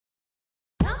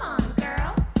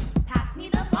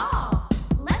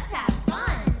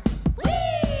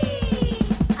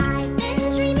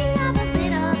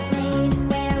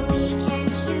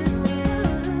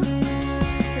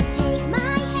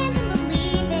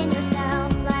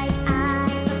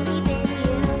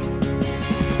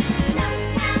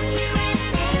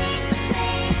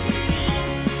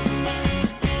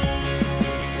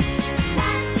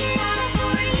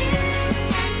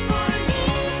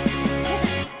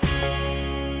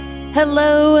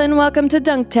Hello and welcome to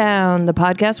Dunktown, the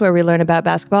podcast where we learn about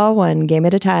basketball one game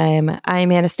at a time.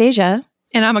 I'm Anastasia.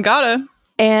 And I'm Agata.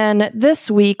 And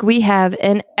this week we have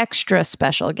an extra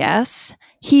special guest.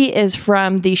 He is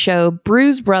from the show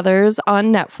Bruise Brothers on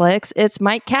Netflix. It's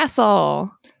Mike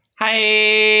Castle.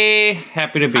 Hi.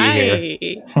 Happy to be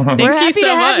here. We're happy to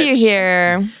have you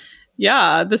here.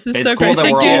 Yeah, this is it's so cool great.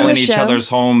 that we're all in each show. other's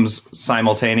homes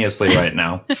simultaneously right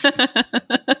now.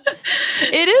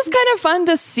 It is kind of fun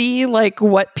to see like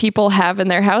what people have in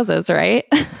their houses, right?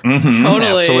 Mm-hmm,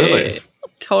 Totally. absolutely.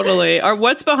 Totally.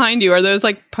 What's behind you? Are those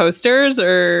like posters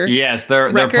or Yes,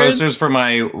 they're posters for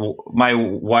my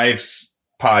wife's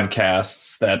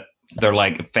podcasts that they're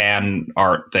like fan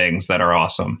art things that are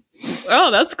awesome. Oh,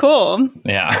 that's cool.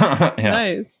 Yeah. Yeah.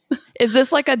 Nice. Is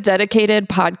this like a dedicated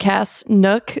podcast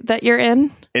nook that you're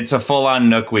in? It's a full-on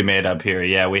nook we made up here.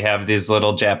 Yeah, we have these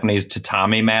little Japanese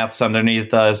tatami mats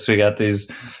underneath us. We got these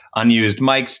unused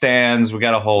mic stands. We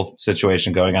got a whole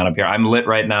situation going on up here. I'm lit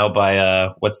right now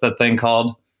by what's that thing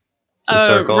called? It's a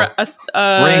circle.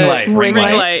 Ring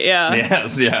light. Yeah.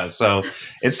 Yes. Yeah. So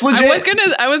it's legit.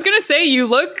 I was gonna say you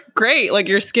look great. Like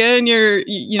your skin, you're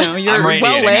I'm radiating.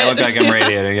 well lit. I look like I'm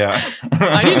radiating. Yeah.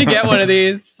 I need to get one of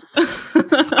these.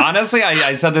 Honestly,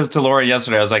 I said this to Laura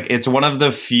yesterday. I was like, it's one of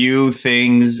the few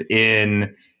things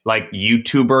in like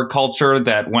YouTuber culture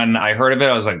that when I heard of it,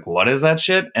 I was like, what is that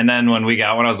shit? And then when we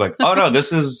got one, I was like, oh no,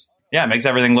 it makes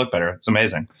everything look better. It's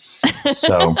amazing.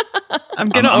 So I'm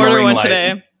gonna order one light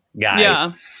today. Guy.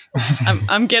 Yeah.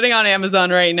 I'm getting on Amazon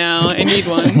right now. I need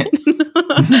one.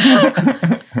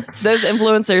 Those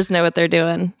influencers know what they're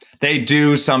doing. They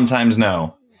do sometimes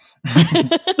know.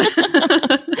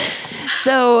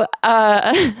 So,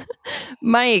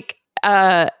 Mike,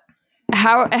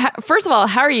 first of all,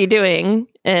 how are you doing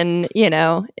in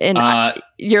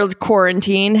your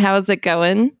quarantine? How's it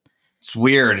going? It's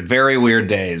weird, very weird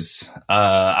days.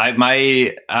 I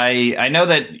know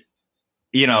that,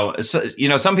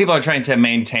 some people are trying to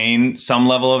maintain some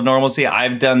level of normalcy.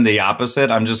 I've done the opposite.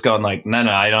 I'm just going like, no,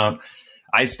 I don't.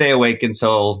 I stay awake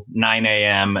until 9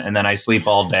 a.m. and then I sleep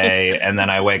all day. And then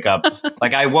I wake up.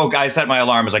 Like I set my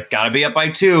alarm. I was like, gotta be up by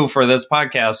 2 for this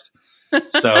podcast.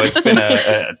 So it's been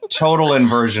a total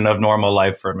inversion of normal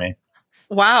life for me.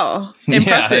 Wow.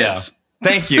 Impressive. Yeah.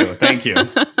 Thank you. I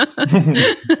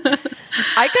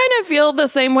kind of feel the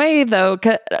same way though.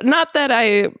 Not that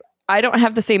I don't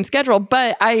have the same schedule,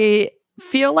 but I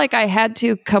feel like I had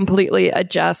to completely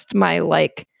adjust my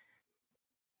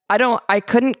I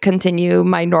couldn't continue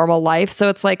my normal life. So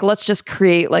it's like, let's just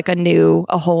create like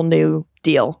a whole new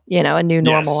deal, a new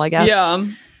normal, I guess. Yeah.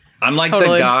 I'm like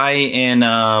the guy in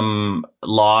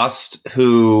Lost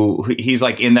who he's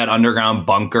like in that underground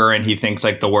bunker and he thinks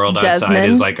like the world Desmond. outside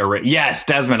is like yes,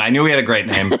 Desmond. I knew he had a great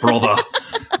name, brother.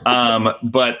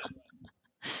 But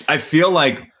I feel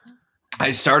like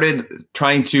I started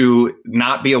trying to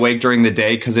not be awake during the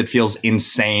day because it feels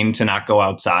insane to not go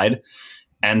outside.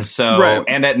 And so,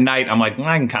 And at night, I'm like,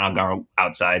 I can kind of go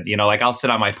outside, like I'll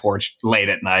sit on my porch late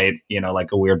at night,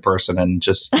 like a weird person and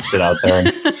just sit out there.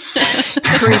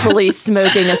 Creepily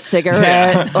smoking a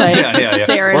cigarette,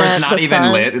 staring or it's at not the even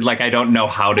stars. lit. Like I don't know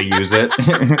how to use it.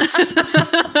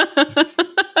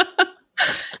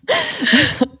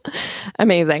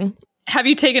 Amazing. Have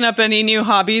you taken up any new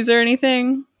hobbies or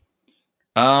anything?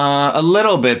 A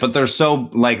little bit, but they're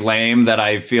so like lame that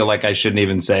I feel like I shouldn't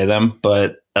even say them.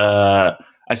 But I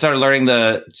started learning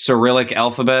the Cyrillic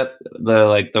alphabet,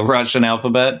 the Russian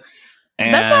alphabet.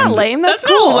 And that's not lame. That's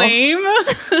cool. cool. Lame.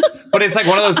 But it's like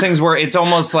one of those things where it's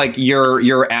almost like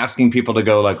you're asking people to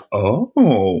go like,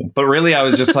 oh, but really I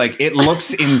was just like, it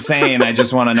looks insane. I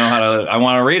just want to know I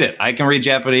want to read it. I can read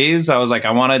Japanese. I was like,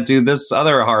 I want to do this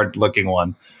other hard looking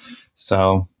one.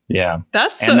 So yeah,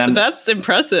 that's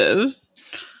impressive.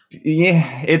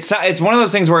 Yeah, it's one of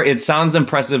those things where it sounds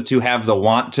impressive to have the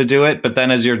want to do it, but then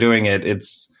as you're doing it,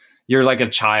 you're like a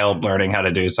child learning how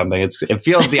to do something. It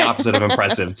feels the opposite of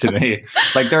impressive to me.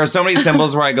 Like there are so many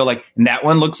symbols where I go like, that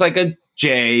one looks like a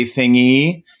J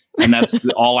thingy, and that's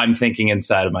all I'm thinking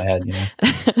inside of my head.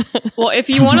 Well, if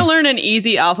you want to learn an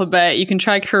easy alphabet, you can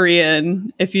try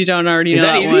Korean if you don't already know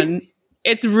that one.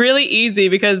 It's really easy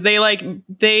because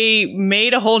they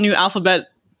made a whole new alphabet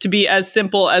to be as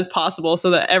simple as possible so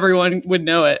that everyone would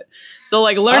know it. So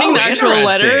like learning the actual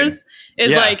letters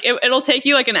is like, it'll take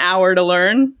you like an hour to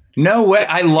learn. No way.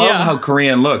 I love how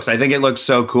Korean looks. I think it looks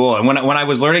so cool. And when I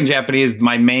was learning Japanese,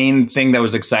 my main thing that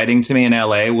was exciting to me in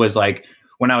LA was like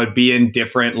when I would be in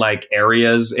different like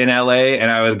areas in LA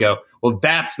and I would go, well,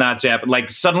 that's not Japanese.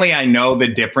 Like suddenly I know the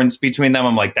difference between them.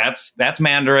 I'm like, that's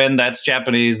Mandarin, that's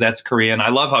Japanese, that's Korean. I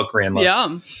love how Korean looks.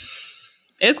 Yeah.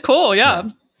 It's cool. Yeah.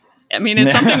 I mean,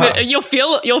 it's something that you'll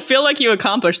feel like you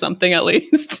accomplished something at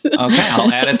least. Okay,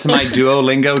 I'll add it to my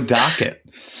Duolingo docket.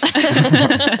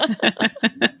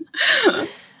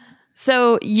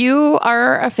 So you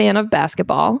are a fan of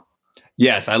basketball.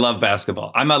 Yes, I love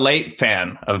basketball. I'm a late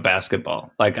fan of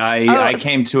basketball. Like I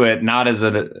came to it not as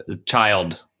a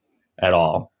child at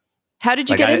all. How did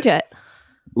you get into it?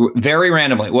 Very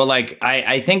randomly. Well, like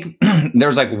I think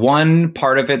there's like one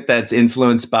part of it that's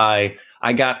influenced by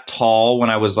I got tall when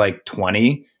I was like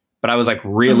 20, but I was like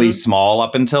really small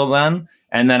up until then.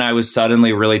 And then I was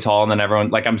suddenly really tall. And then everyone,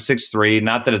 like I'm 6'3",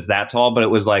 not that it's that tall, but it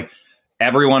was like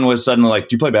everyone was suddenly like,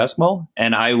 do you play basketball?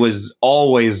 And I was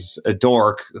always a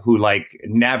dork who like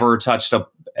never touched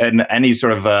any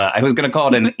sort of, I was going to call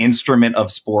it an instrument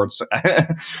of sports.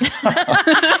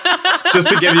 Just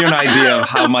to give you an idea of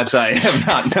how much I have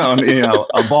not known,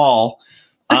 a ball.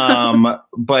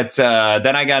 But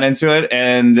then I got into it,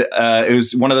 and it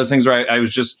was one of those things where I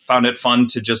was just found it fun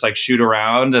to just like shoot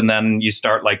around, and then you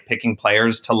start like picking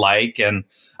players to like. And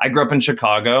I grew up in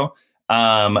Chicago.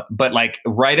 But like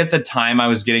right at the time I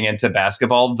was getting into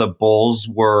basketball, the Bulls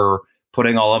were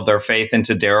putting all of their faith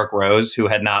into Derrick Rose, who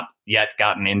had not yet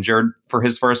gotten injured for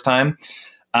his first time.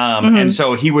 And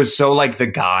so he was so like the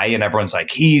guy, and everyone's like,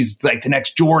 he's like the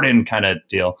next Jordan kind of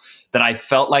deal, that I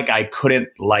felt like I couldn't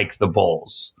like the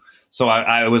Bulls. So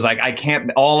I was like, I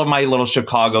can't, all of my little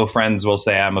Chicago friends will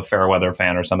say I'm a Fairweather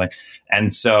fan or something.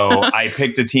 And so I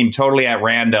picked a team totally at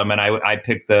random, and I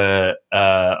picked the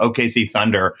OKC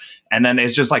Thunder. And then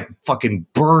it's just like fucking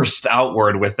burst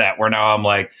outward with that, where now I'm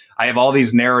like, I have all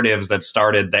these narratives that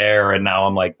started there. And now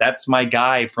I'm like, that's my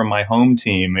guy from my home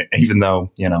team, even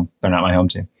though, they're not my home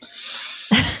team.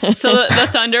 So the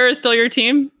Thunder is still your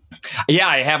team? Yeah,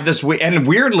 I have this. And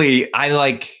weirdly,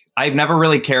 I've never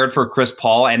really cared for Chris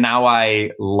Paul, and now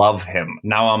I love him.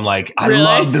 Now I'm like, I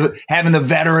love having the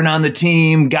veteran on the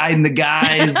team, guiding the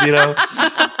guys,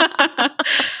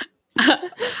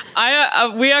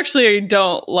 We actually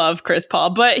don't love Chris Paul,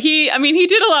 but he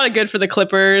did a lot of good for the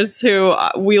Clippers, who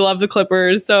we love the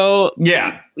Clippers. So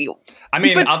yeah,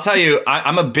 I'll tell you,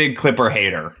 I'm a big Clipper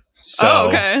hater. So,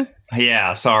 okay.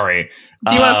 Yeah, sorry.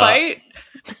 Do you want to fight?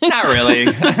 Not really.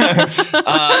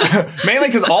 Mainly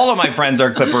because all of my friends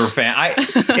are Clipper fan.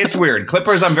 It's weird.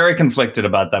 Clippers, I'm very conflicted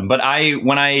about them. But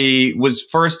when I was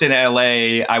first in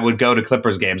LA, I would go to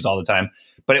Clippers games all the time.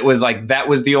 But it was like, that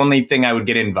was the only thing I would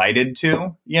get invited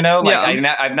to,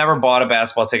 I've never bought a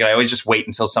basketball ticket. I always just wait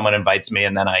until someone invites me,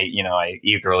 and then I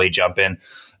eagerly jump in.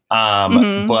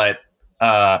 But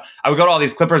I would go to all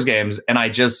these Clippers games, and I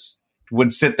just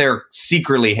would sit there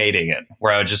secretly hating it,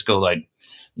 where I would just go like,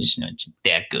 it's not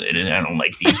that good, and I don't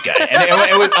like these guys. And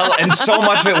it was, and so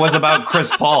much of it was about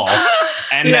Chris Paul.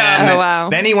 And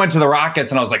then he went to the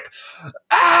Rockets, and I was like,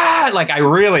 like I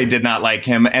really did not like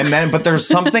him. And then, but there's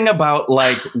something about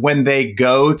like when they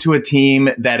go to a team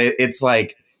that it's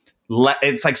like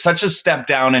such a step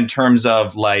down in terms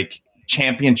of like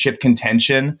championship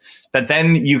contention, that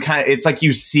then it's like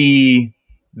you see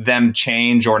them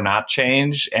change or not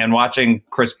change. And watching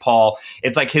Chris Paul,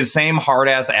 it's like his same hard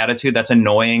ass attitude that's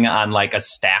annoying on like a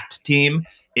stacked team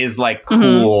is like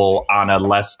cool on a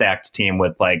less stacked team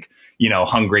with like,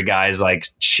 hungry guys like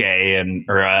Shea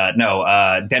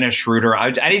Dennis Schroeder.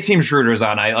 Any team Schroeder's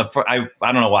on, I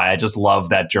don't know why, I just love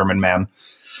that German man.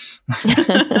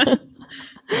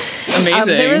 Amazing.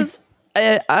 There was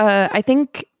I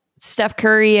think Steph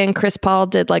Curry and Chris Paul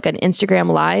did like an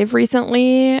Instagram live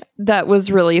recently that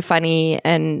was really funny.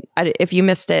 And if you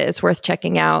missed it, it's worth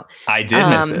checking out. I did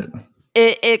miss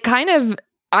it. It kind of,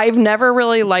 I've never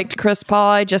really liked Chris Paul.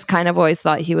 I just kind of always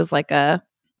thought he was like a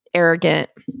arrogant,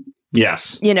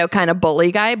 kind of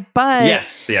bully guy. But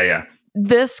yes. Yeah.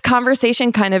 This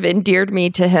conversation kind of endeared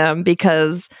me to him,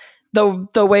 because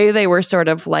the way they were sort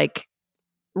of like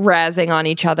razzing on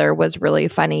each other was really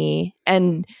funny.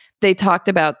 And they talked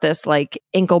about this like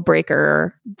ankle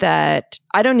breaker that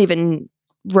I don't even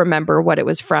remember what it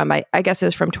was from. I guess it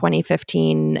was from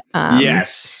 2015.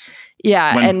 Yes.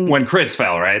 Yeah. When Chris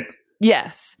fell, right?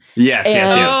 Yes. Yes.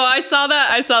 Oh, I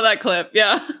saw that clip.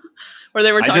 Yeah. Where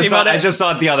they were talking about it. I just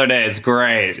saw it the other day. It's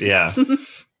great. Yeah.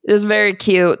 It was very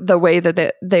cute, the way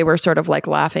that they were sort of like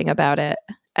laughing about it.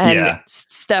 And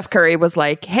Steph Curry was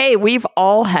like, hey, we've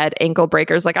all had ankle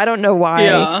breakers. Like, I don't know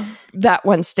why that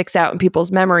one sticks out in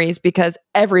people's memories, because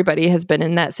everybody has been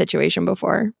in that situation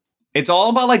before. It's all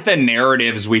about like the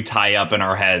narratives we tie up in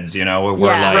our heads, we're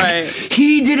like,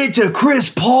 he did it to Chris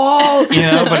Paul,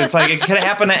 but it's like, it could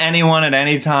happen to anyone at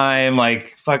any time.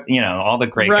 Like, fuck, all the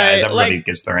great guys, everybody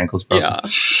gets their ankles broken. Yeah.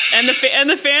 And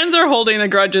the fans are holding the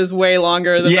grudges way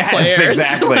longer than the players. Yes,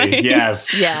 exactly. Like,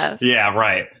 yes. Yeah,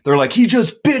 right. They're like, he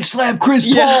just bitch slapped Chris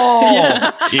Paul.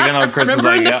 Yeah. Even though Chris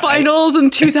Remember is like, in the finals in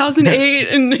 2008?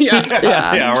 And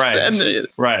right. And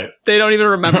right. they don't even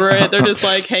remember it. They're just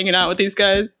like hanging out with these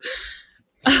guys.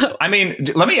 I mean,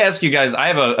 let me ask you guys, I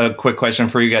have a quick question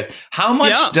for you guys. How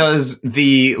much does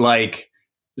the like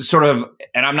sort of,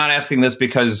 and I'm not asking this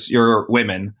because you're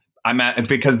women,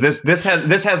 because this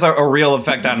has a real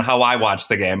effect on how I watch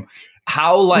the game.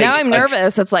 How like now I'm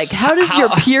nervous. It's like, how does your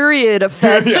period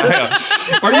affect?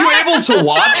 Are you able to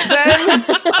watch then?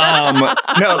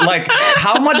 No, like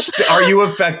how much are you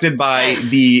affected by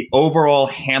the overall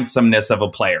handsomeness of a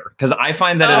player? Because I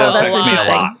find that it affects me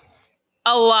a lot.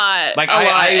 A lot. Like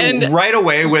I right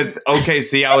away with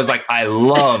OKC, I was like, I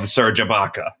love Serge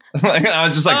Ibaka. Like, I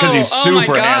was just like, because he's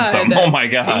super handsome. Oh my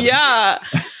God. Yeah.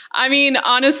 I mean,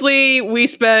 honestly, we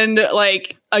spend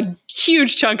like a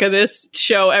huge chunk of this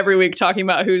show every week talking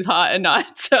about who's hot and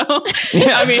not. So,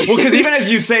 I mean, well, because even as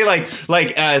you say, like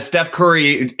Steph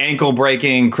Curry ankle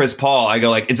breaking Chris Paul, I go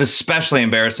like, it's especially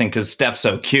embarrassing because Steph's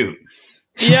so cute.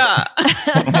 Yeah.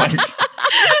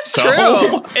 So,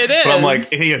 true. It is. But I'm like,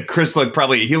 hey, Chris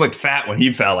he looked fat when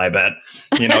he fell, I bet.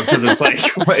 Because it's like,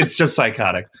 it's just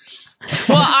psychotic.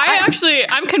 Well,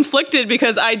 I'm conflicted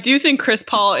because I do think Chris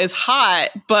Paul is hot,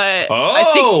 but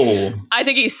I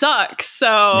think he sucks. So,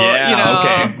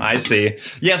 okay, I see.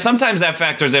 Yeah, sometimes that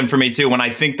factors in for me too. When I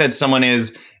think that someone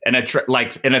is an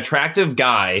attractive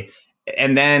guy,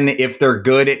 and then if they're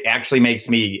good, it actually makes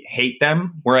me hate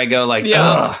them. Where I go like,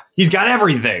 ugh, he's got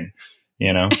everything.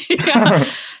 Yeah.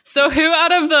 So, who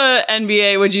out of the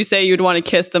NBA would you say you'd want to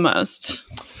kiss the most?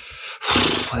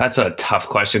 That's a tough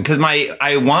question because my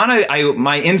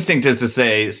instinct is to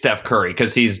say Steph Curry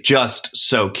because he's just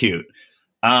so cute.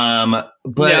 I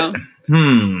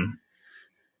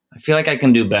feel like I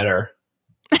can do better.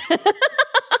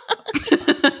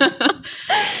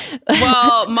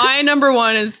 Well, my number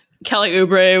one is Kelly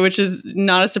Oubre, which is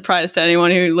not a surprise to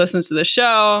anyone who listens to the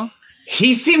show.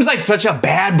 He seems like such a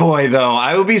bad boy, though.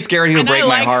 I would be scared he would break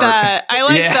my heart. I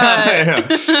like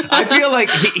that. I feel like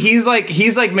he's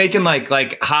like making like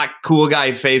hot cool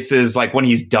guy faces like when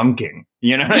he's dunking.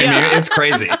 You know what I mean? It's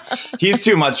crazy. He's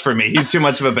too much for me. He's too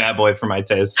much of a bad boy for my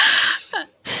taste.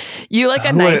 You like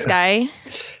a nice guy?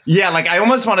 Yeah, like I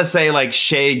almost want to say like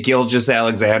Shai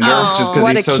Gilgeous-Alexander, just because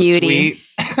he's so cutie.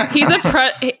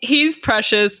 Sweet. He's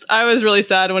precious. I was really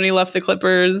sad when he left the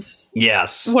Clippers.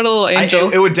 Yes, what a little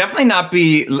angel. It would definitely not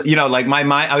be, like my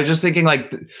mind. I was just thinking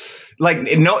like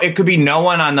no, it could be no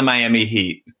one on the Miami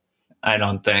Heat. I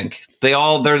don't think they're.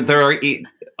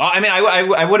 I mean,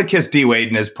 I would have kissed D Wade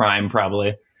in his prime,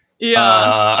 probably.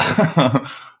 Yeah.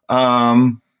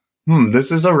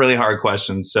 This is a really hard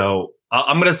question, so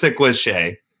I'm gonna stick with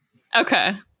Shai.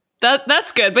 Okay,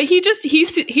 that's good. But he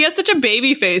has such a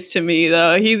baby face to me,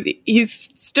 though. He's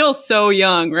still so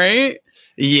young, right?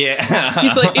 Yeah.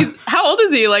 He's how old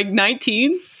is he? Like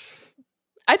 19?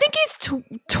 I think he's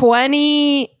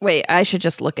 20. Wait, I should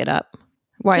just look it up.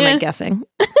 Why am I guessing?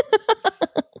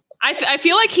 I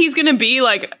feel like he's gonna be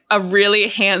like a really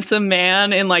handsome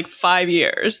man in like 5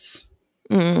 years.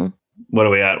 Mm. What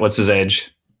are we at? What's his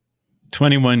age?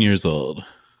 21 years old.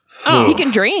 Oh, he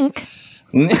can drink.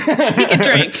 He can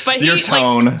drink, but your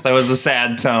tone, that was a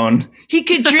sad tone. He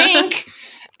could drink.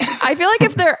 I feel like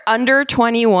if they're under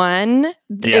 21,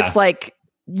 it's like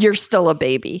you're still a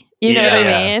baby. You know what I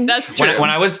mean? That's true. When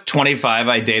I was 25,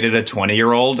 I dated a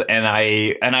 20-year-old, and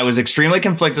I was extremely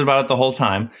conflicted about it the whole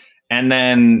time. And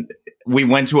then we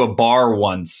went to a bar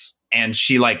once, and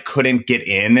she like couldn't get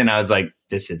in, and I was like,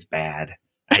 "This is bad.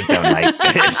 I don't like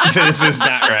this. This is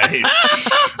not right."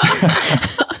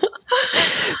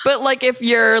 But like if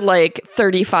you're like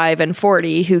 35 and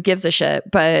 40, who gives a shit?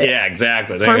 But yeah,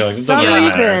 exactly. For some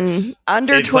reason,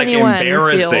 under 21 like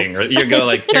embarrassing. feels... You go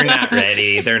like, they're not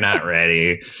ready. They're not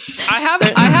ready. I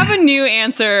have a new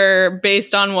answer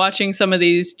based on watching some of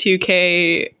these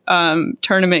 2K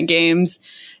tournament games.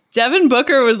 Devin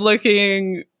Booker was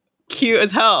looking cute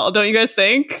as hell. Don't you guys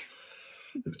think?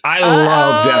 I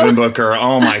love Devin Booker.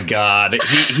 Oh my God.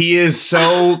 He is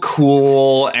so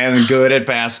cool and good at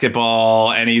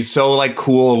basketball, and he's so like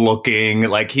cool looking.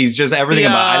 Like he's just everything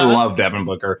about I love Devin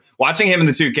Booker. Watching him in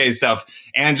the 2K stuff,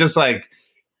 and just like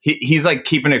he's like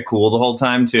keeping it cool the whole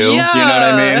time too. Yeah. You know what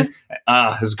I mean?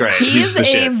 It's great. He's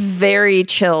a very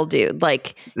chill dude.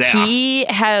 Like he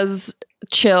has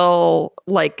chill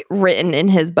like written in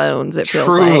his bones, it feels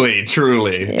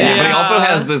truly. Yeah. But he also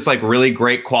has this like really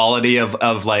great quality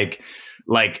of like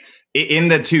in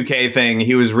the 2K thing,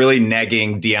 he was really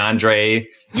negging DeAndre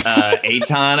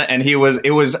Ayton, and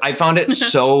I found it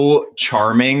so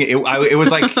charming. It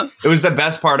was like, it was the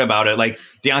best part about it. Like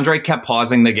DeAndre kept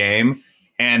pausing the game,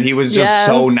 and he was just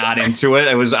so not into it.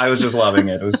 I was just loving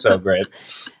it. It was so great.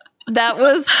 That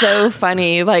was so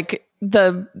funny. Like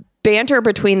the banter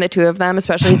between the two of them,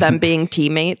 especially them being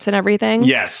teammates and everything.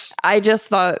 Yes. I just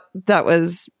thought that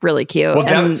was really cute.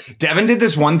 Well, Devin did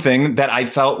this one thing that I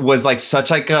felt was like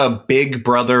such like a big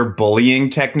brother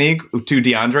bullying technique to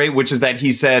DeAndre, which is that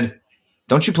he said,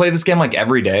 "Don't you play this game like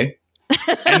every day?"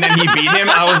 And then he beat him.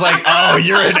 I was like, "Oh,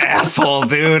 you're an asshole,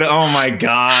 dude. Oh my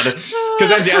God." Because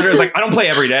then DeAndre was like, "I don't play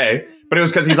every day." But it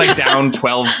was because he's like down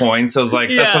 12 points. I was like,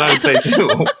 that's what I would say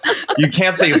too. You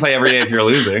can't say you play every day if you're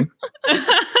losing.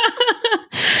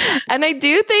 And I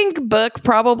do think Book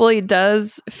probably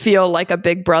does feel like a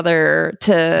big brother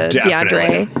to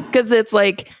DeAndre, because it's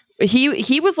like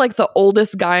he was like the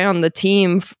oldest guy on the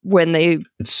team when they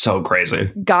it's so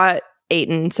crazy got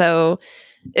Ayton. So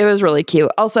it was really cute.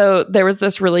 Also, there was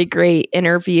this really great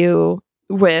interview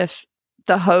with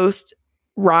the host,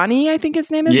 Ronnie, I think his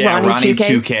name is. Yeah, Ronnie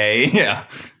 2K. 2K. Yeah.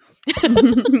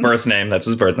 Birth name. That's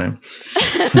his birth name.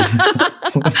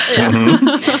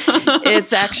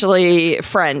 It's actually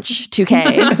French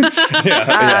 2K.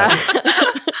 Yeah.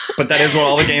 But that is what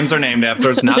all the games are named after.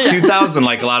 It's not 2000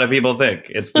 like a lot of people think.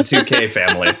 It's the 2K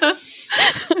family.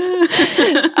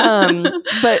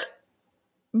 But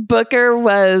Booker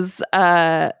was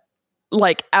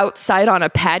like outside on a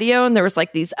patio, and there was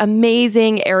like these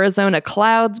amazing Arizona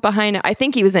clouds behind it. I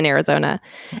think he was in Arizona.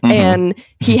 And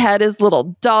he had his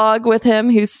little dog with him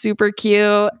who's super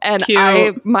cute. And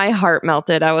my heart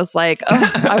melted. I was like,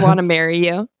 oh, I want to marry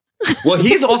you. Well,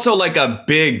 he's also like a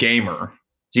big gamer.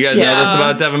 Do you guys know this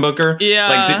about Devin Booker? Yeah.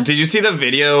 Like, did you see the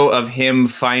video of him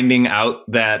finding out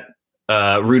that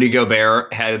Rudy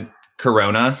Gobert had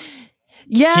corona?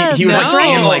 Yes, he was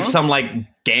like in like some like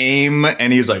game,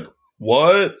 and he's like,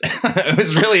 what?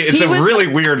 It's a really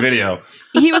weird video.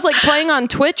 He was like playing on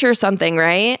Twitch or something,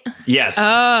 right? Yes.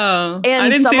 Oh,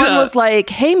 and someone was like,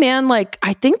 hey man, like,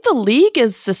 I think the league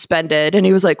is suspended. And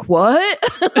he was like, what?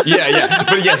 Yeah.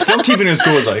 But yeah, still keeping his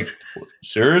cool. Was like,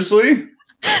 seriously?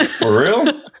 For real?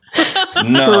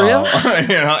 No. For real?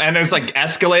 And it's like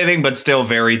escalating, but still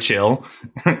very chill.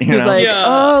 He's like,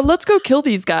 let's go kill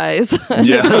these guys.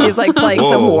 Yeah. He's like playing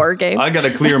some war game. I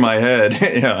gotta clear my head.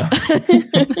 Yeah.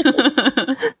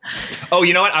 Oh,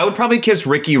 you know what? I would probably kiss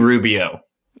Ricky Rubio.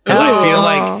 Because I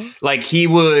feel like he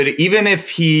would, even if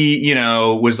he,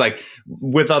 was like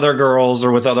with other girls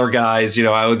or with other guys,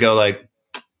 I would go like,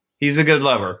 he's a good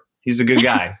lover. He's a good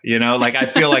guy, like I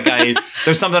feel like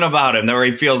there's something about him where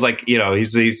he feels like,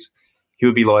 he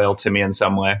would be loyal to me in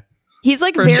some way. He's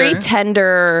like very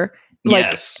tender.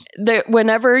 Like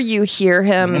whenever you hear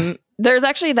him, there's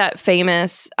actually that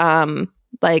famous,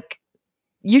 like,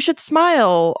 you should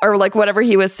smile, or like whatever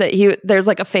he was saying. There's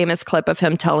like a famous clip of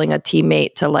him telling a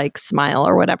teammate to like smile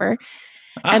or whatever.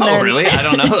 Really? I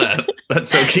don't know that. That's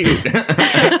so cute.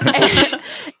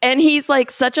 and he's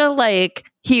like such a like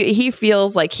he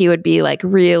feels like he would be like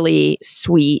really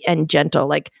sweet and gentle.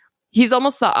 Like he's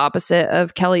almost the opposite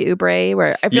of Kelly Oubre,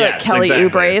 where I feel like Kelly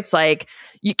Oubre, it's like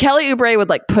Kelly Oubre would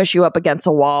like push you up against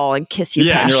a wall and kiss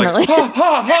you passionately. Like,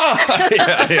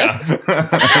 yeah.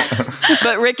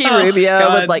 But Ricky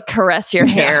Rubio would like caress your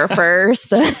hair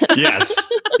first. Yes.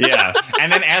 Yeah.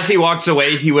 And then as he walks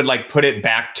away, he would like put it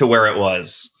back to where it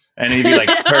was. And he'd be like,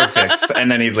 perfect.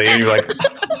 And then he'd leave and you're like,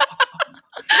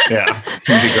 yeah,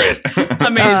 he'd be great.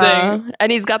 Amazing.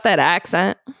 And he's got that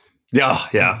accent.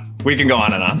 Yeah. We can go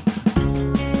on and on.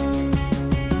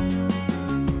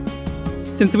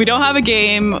 Since we don't have a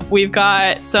game, we've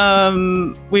got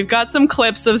some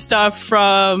clips of stuff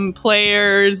from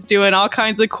players doing all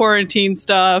kinds of quarantine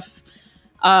stuff.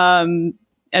 And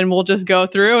we'll just go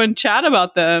through and chat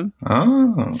about them.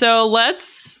 Oh. So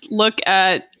let's look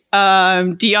at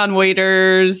Dion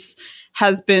Waiters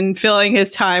has been filling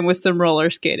his time with some roller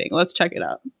skating. Let's check it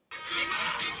out.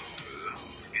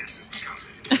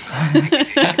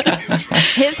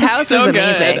 His house is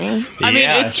amazing. I mean,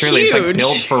 it's truly huge. It's like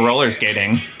built for roller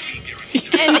skating.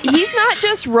 And he's not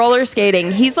just roller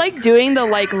skating. He's like doing the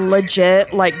like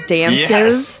legit like dances.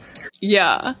 Yes.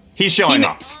 Yeah. He's showing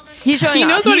off. He's showing He off.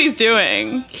 knows what he's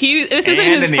doing. This isn't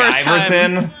and his in first the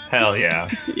Iverson, time. hell yeah.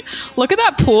 Look at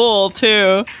that pool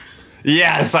too.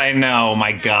 Yes, I know.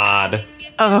 My God.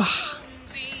 Ugh.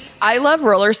 I love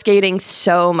roller skating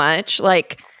so much.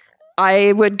 Like,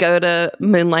 I would go to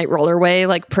Moonlight Rollerway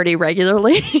like pretty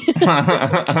regularly.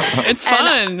 It's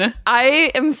fun.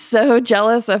 I am so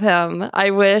jealous of him.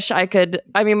 I wish I could.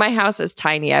 I mean, my house is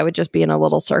tiny. I would just be in a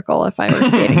little circle if I were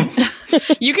skating.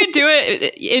 You could do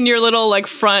it in your little like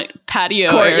front patio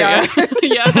Courtyard. area.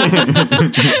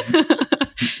 Yeah.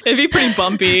 It'd be pretty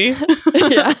bumpy.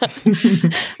 Yeah.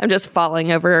 I'm just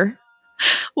falling over.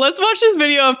 Let's watch this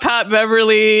video of Pat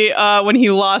Beverly when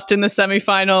he lost in the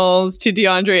semifinals to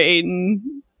DeAndre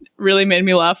Ayton. Really made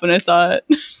me laugh when I saw it.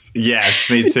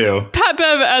 Yes, me too. Pat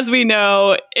Bev, as we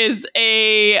know, is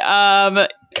a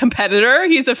competitor.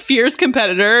 He's a fierce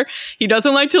competitor. He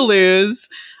doesn't like to lose,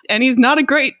 and he's not a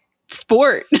great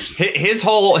sport. His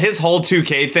whole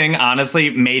 2K thing honestly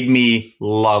made me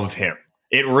love him.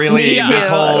 It really, this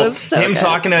whole, him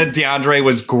talking to DeAndre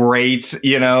was great.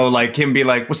 You know, like him be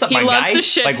like, what's up, my guy?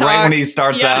 Like talk. Right when he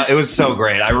starts out, it was so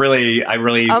great. I really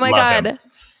oh my God. Him.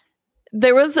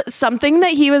 There was something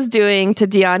that he was doing to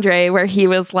DeAndre where he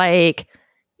was like,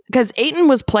 because Ayton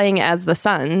was playing as the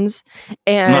Suns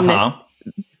and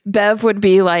Bev would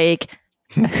be like,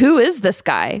 who is this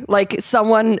guy? Like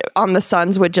someone on the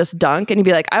Suns would just dunk and he'd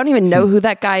be like, I don't even know who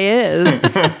that guy is.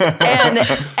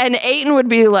 and Ayton would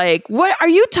be like, what are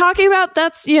you talking about?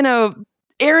 That's,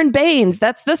 Aaron Baines.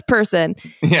 That's this person.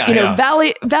 Yeah.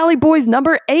 Valley Boys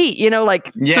number 8,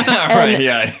 like. Yeah. Right.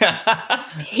 Yeah.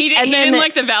 He didn't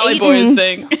like the Valley Boys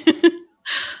thing.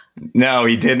 No,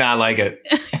 he did not like it.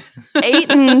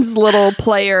 Ayton's little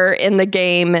player in the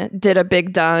game did a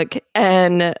big dunk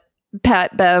and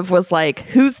Pat Bev was like,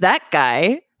 who's that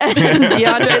guy? And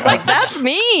DeAndre's like, that's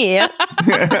me.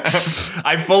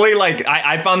 I fully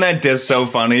I found that diss so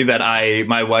funny that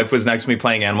my wife was next to me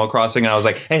playing Animal Crossing and I was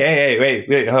like, hey,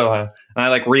 wait, hold on. And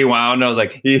I rewound and I was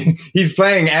like, he's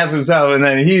playing as himself and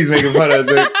then he's making fun of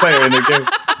the player in the game.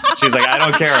 She's like, I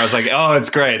don't care. I was like, oh, it's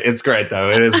great. It's great though.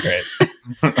 It is great.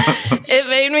 It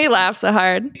made me laugh so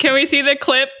hard. Can we see the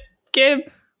clip, Gabe?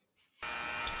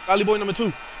 Valley Boy number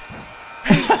 2.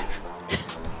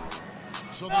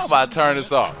 I'm about to turn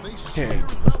this off.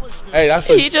 Hey,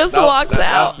 he just walks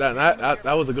out.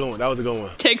 That was a good one. That was a good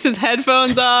one. Takes his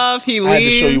headphones off. He leaves. I had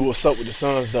to show you what's up with the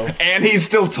Suns, though. And he's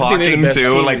still talking too.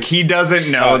 Team. Like he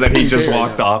doesn't know that he just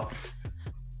walked off.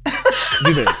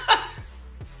 They're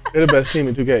the best team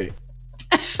in 2K.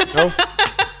 No?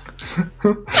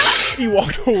 He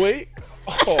walked away.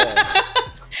 Oh.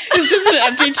 It's just an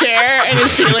empty chair and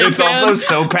his ceiling It's fan. also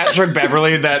so Patrick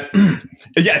Beverly that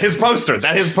his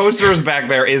poster is back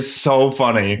there is so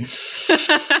funny.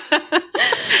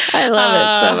 I love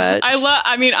it so much.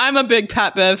 I'm a big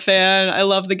Pat Bev fan. I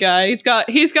love the guy. He's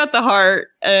got the heart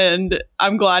and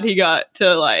I'm glad he got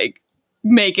to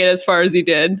make it as far as he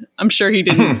did. I'm sure he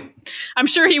didn't. I'm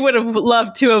sure he would have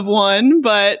loved to have won,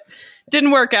 but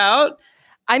didn't work out.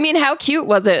 I mean, how cute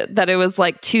was it that it was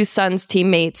 2 Suns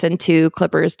teammates and 2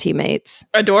 Clippers teammates?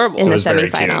 Adorable. In the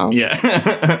semifinals.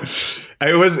 Yeah.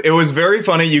 It was very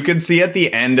funny. You could see at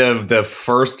the end of the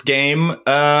first game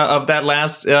of that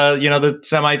last, the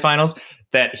semifinals,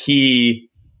 that he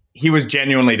was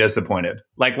genuinely disappointed.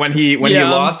 Like when he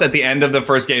lost at the end of the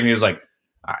first game, he was like,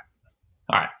 all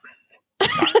right.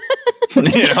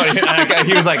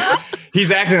 He was like,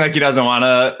 he's acting like he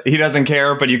doesn't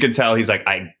care, but you could tell he's like,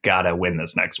 I gotta win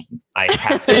this next one. I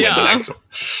have to win the next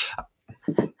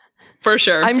one. For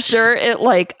sure. I'm sure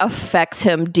it affects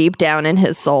him deep down in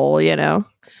his soul, Yeah.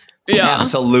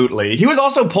 Absolutely. He was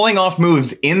also pulling off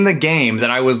moves in the game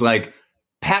that I was like,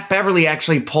 Pat Beverly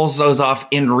actually pulls those off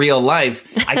in real life.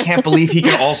 I can't believe he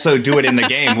can also do it in the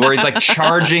game where he's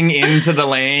charging into the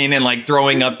lane and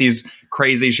throwing up these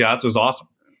crazy shots. It was awesome.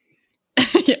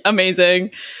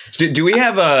 Amazing. Do we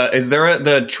have is there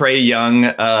the Trae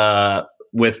Young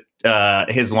with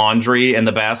his laundry in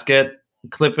the basket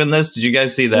clip in this? Did you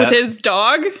guys see that? With his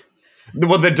dog?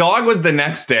 Well, the dog was the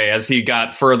next day as he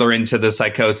got further into the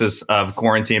psychosis of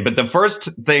quarantine. But the first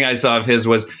thing I saw of his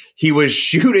was he was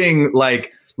shooting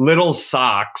little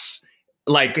socks.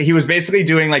 He was basically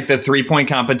doing the 3-point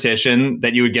competition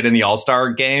that you would get in the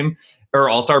All-Star game or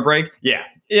All-Star break. Yeah.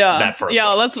 Yeah. That first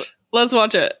one. Let's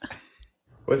watch it.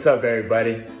 What's up,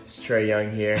 everybody? It's Trae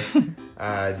Young here.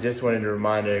 Just wanted to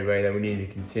remind everybody that we need to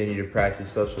continue to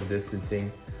practice social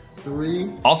distancing.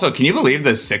 3. Also, can you believe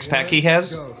the 6-pack he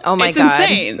has? Oh my God.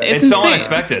 Insane. It's so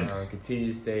unexpected.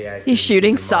 Continue to stay active. He's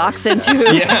shooting socks into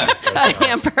a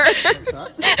hamper.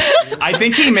 I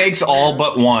think he makes all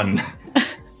but one.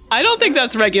 I don't think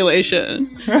that's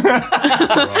regulation.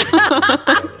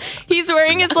 He's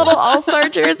wearing his little All-Star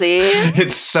jersey.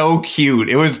 It's so cute.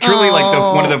 It was truly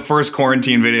one of the first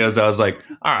quarantine videos. I was like,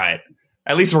 all right,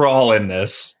 at least we're all in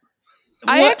this.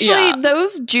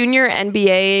 Those junior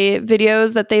NBA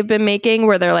videos that they've been making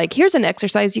where they're like, here's an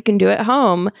exercise you can do at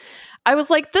home. I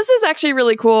was like, this is actually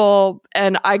really cool,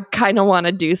 and I kind of want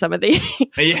to do some of these.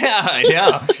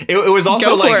 Yeah. It was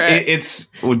also like,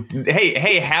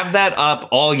 hey, have that up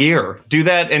all year. Do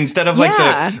that instead of like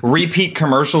the repeat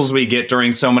commercials we get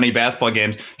during so many basketball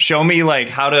games. Show me like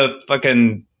how to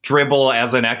fucking dribble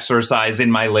as an exercise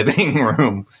in my living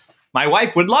room. My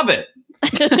wife would love it.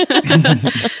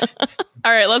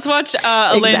 All right, let's watch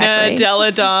Elena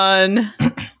Delle Donne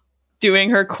doing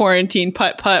her quarantine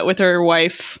putt-putt with her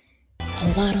wife. A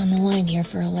lot on the line here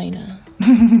for Elena.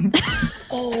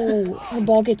 Her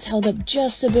ball gets held up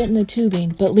just a bit in the tubing,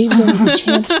 but leaves her with a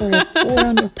chance for a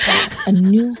 4-under putt, a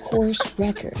new course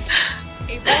record.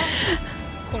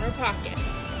 Corner pocket.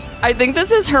 I think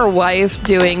this is her wife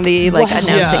doing the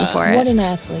announcing for it. What an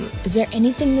athlete. Is there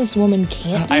anything this woman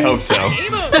can't do? I hope so.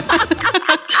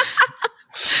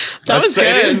 That was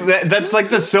good. That's like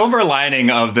the silver lining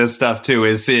of this stuff too,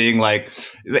 is seeing like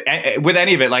with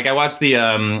any of it. Like I watched the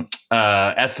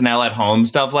SNL at home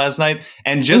stuff last night,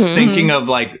 and just thinking of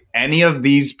like any of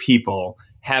these people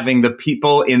having the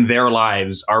people in their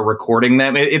lives are recording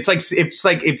them. It's like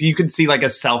if you could see like a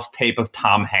self tape of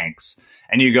Tom Hanks.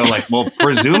 And you go like, well,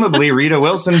 presumably Rita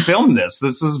Wilson filmed this.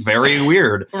 This is very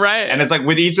weird. Right. And it's like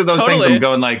with each of those things, I'm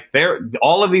going like,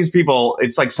 all of these people,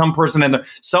 it's like someone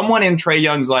in Trae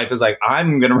Young's life is like,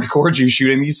 I'm going to record you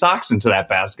shooting these socks into that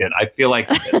basket. I feel like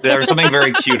there's something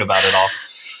very cute about it all.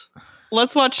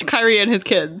 Let's watch Kyrie and his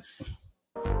kids.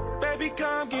 Baby,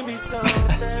 come give me something.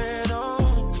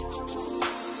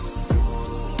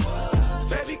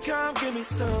 Baby, come give me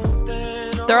something.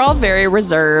 They're all very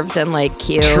reserved and like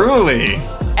cute. Truly.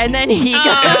 And then he goes.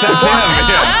 Except him.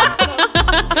 Yeah.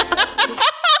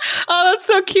 Oh, that's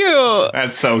so cute.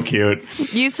 That's so cute.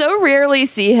 You so rarely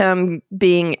see him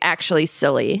being actually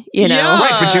silly, you know? Yeah.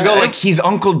 Right, but you go like, he's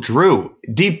Uncle Drew.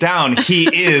 Deep down,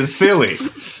 he is silly.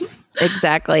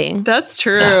 Exactly. That's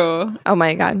true. Oh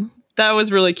my God. That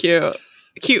was really cute.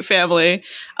 Cute family.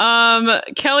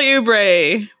 Kelly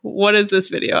Oubre, what is this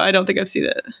video? I don't think I've seen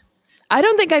it. I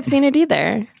don't think I've seen it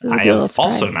either. I have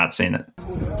also not seen it.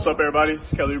 What's up, everybody?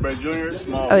 It's Kelly Oubre Jr.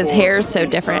 Oh, his hair is so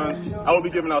different. I will be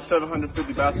giving out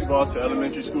 750 basketballs to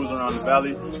elementary schools around the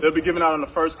valley. They'll be given out on a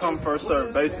first-come,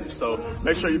 first-served basis, so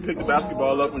make sure you pick the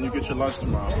basketball up when you get your lunch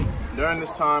tomorrow. During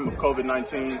this time of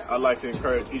COVID-19, I'd like to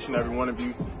encourage each and every one of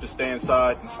you to stay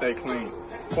inside and stay clean.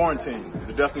 Quarantine.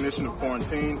 The definition of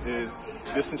quarantine is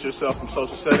distance yourself from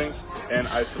social settings and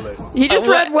isolate. He just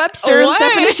read Webster's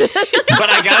definition. But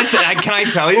can I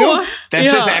tell you that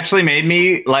just actually made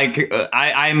me like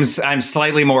I'm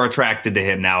slightly more attracted to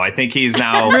him now. I think he's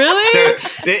now really.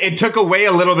 It took away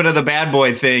a little bit of the bad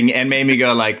boy thing and made me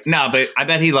go like, no, but I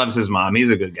bet he loves his mom. He's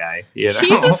a good guy. You know?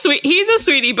 He's a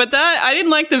sweetie. But I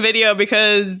didn't like the video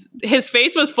because his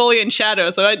face was fully in shadow,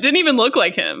 so it didn't even look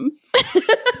like him.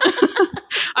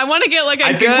 I want to get like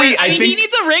he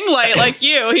needs a ring light like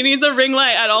you. He needs a ring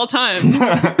light at all times.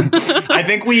 I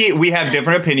think we have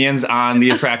different opinions on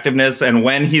the attractiveness and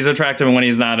when he's attractive and when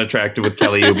he's not attractive with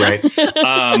Kelly Oubre.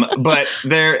 But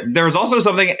there's also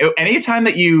something, anytime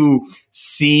that you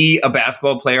see a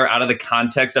basketball player out of the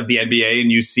context of the NBA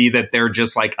and you see that they're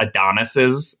just like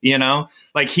Adonises, you know,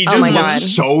 like he just looks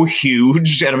so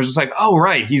huge. And I was just like, oh,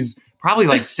 right. He's probably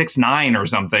like 6'9" or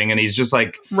something. And he's just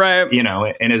like, you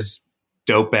know, in his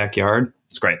dope backyard.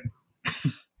 It's great.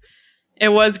 It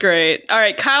was great. All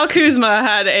right. Kyle Kuzma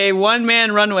had a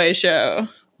one-man runway show.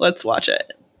 Let's watch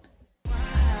it.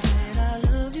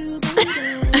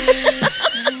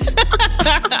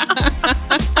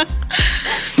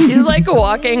 He's like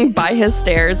walking by his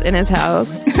stairs in his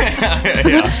house.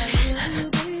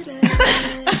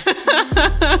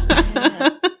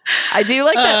 I do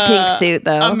like that pink suit,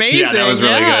 though. Amazing. Yeah, that was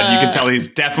really good. You can tell he's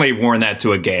definitely worn that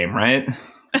to a game, right?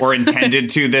 Or intended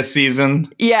to this season.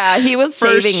 Yeah, he was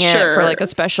saving it for like a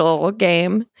special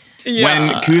game. Yeah.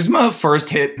 When Kuzma first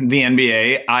hit the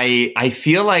NBA, I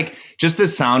feel like just the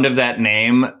sound of that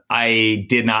name, I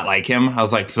did not like him. I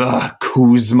was like, ugh,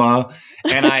 Kuzma.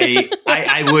 And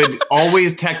I would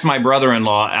always text my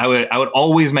brother-in-law. I would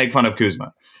always make fun of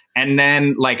Kuzma. And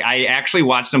then like I actually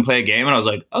watched him play a game and I was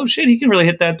like, oh shit, he can really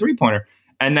hit that 3-pointer.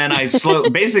 And then I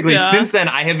basically since then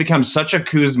I have become such a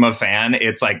Kuzma fan.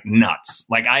 It's like nuts.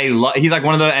 Like he's like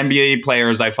one of the NBA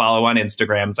players I follow on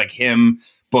Instagram. It's like him,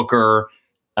 Booker,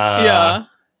 and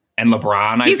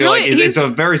LeBron. I feel like it's a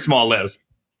very small list.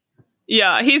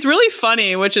 Yeah, he's really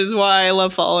funny, which is why I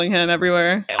love following him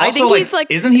everywhere. Also, I think he's like,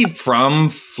 isn't he from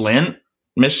Flint?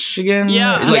 Michigan.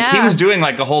 Yeah. He was doing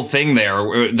like a whole thing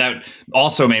there that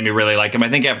also made me really like him. I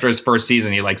think after his first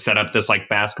season, he like set up this like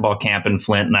basketball camp in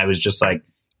Flint, and I was just like,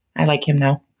 I like him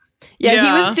now. Yeah,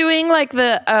 he was doing like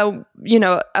the,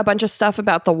 a bunch of stuff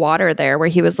about the water there where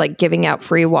he was like giving out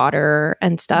free water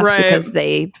and stuff because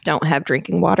they don't have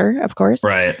drinking water, of course.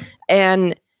 Right.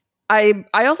 And I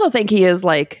also think he is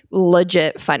like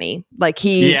legit funny. Like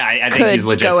I think he's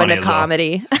legit go funny into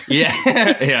comedy. Well.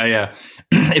 Yeah.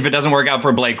 If it doesn't work out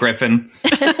for Blake Griffin.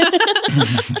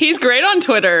 He's great on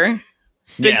Twitter.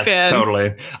 Big fan.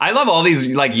 Totally. I love all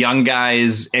these like young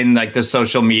guys in like the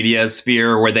social media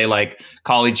sphere where they like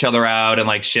call each other out and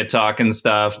like shit talk and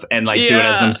stuff and like do it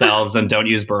as themselves and don't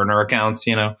use burner accounts,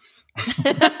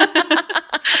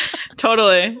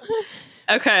 Totally.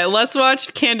 Okay, let's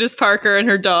watch Candace Parker and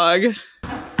her dog.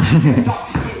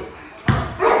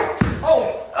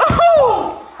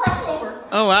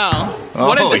 Oh wow.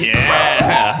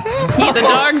 The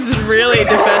dog's really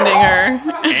defending her.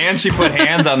 And she put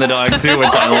hands on the dog too,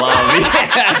 which I love.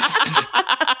 Yes.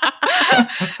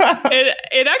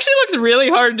 It actually looks really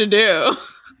hard to do.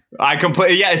 I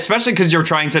completely, especially because you're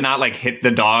trying to not like hit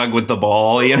the dog with the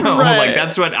ball, Right. Like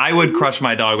that's what I would crush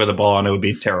my dog with a ball and it would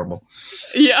be terrible.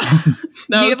 Yeah.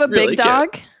 Do you have a big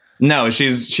dog? Cute. No,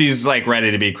 she's like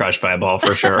ready to be crushed by a ball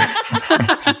for sure.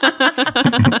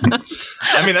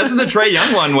 I mean, that's what the Trae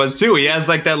Young one was too. He has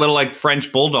like that little like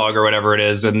French bulldog or whatever it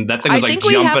is, and that thing was like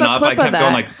jumping up. I kept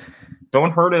going like, "Don't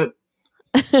hurt it."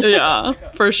 Yeah,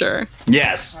 for sure.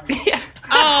 Yes.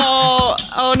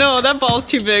 Oh no, that ball's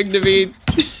too big to be.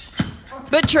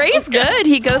 But Trae's good.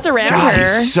 He goes around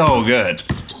her. He's so good.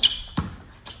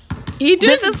 He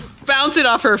did bounce it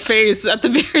off her face at the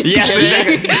very beginning. Yes,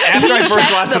 exactly. After I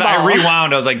first watched it, I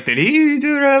rewound. I was like, did he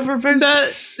do it off her face?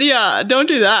 Don't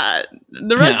do that.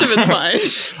 The rest of it's fine.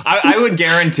 I would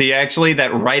guarantee, actually,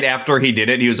 that right after he did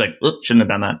it, he was like, shouldn't have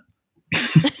done that.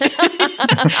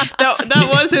 that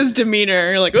was his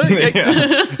demeanor. Like,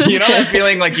 that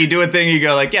feeling like you do a thing, you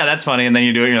go like, yeah, that's funny. And then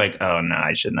you do it, and you're like, oh, no,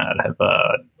 I should not have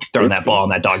thrown that ball in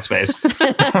that dog's face.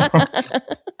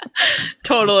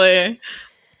 Totally.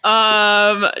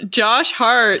 Josh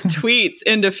Hart tweets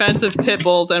in defense of pit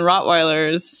bulls and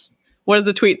Rottweilers. What does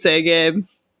the tweet say, Gabe?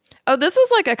 Oh, this was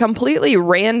like a completely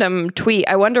random tweet.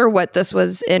 I wonder what this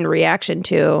was in reaction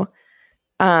to.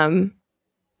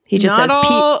 He just says,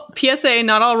 PSA,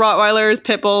 not all Rottweilers,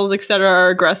 pit bulls, etc. are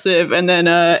aggressive, and then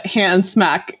a hand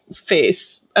smack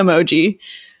face emoji.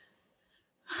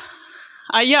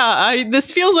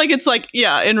 This feels like it's like,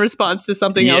 in response to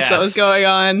something else that was going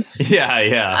on.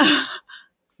 Yeah.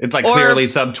 It's like clearly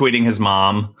subtweeting his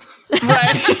mom.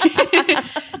 Right.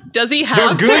 Does he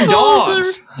have They're good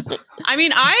dogs? I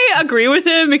mean, I agree with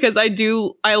him because I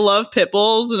love pit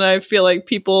bulls and I feel like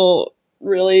people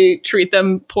really treat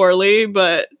them poorly,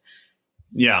 but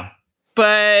if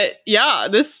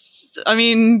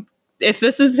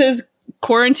this is his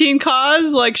quarantine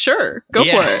cause, like, sure, go for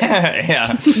it.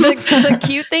 Yeah. The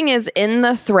cute thing is in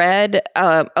the thread,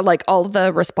 like all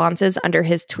the responses under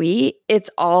his tweet,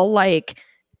 it's all like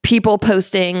people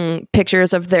posting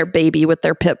pictures of their baby with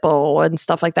their pit bull and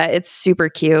stuff like that. It's super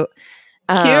cute.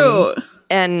 And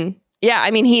I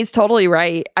mean, he's totally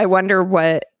right. I wonder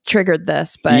what triggered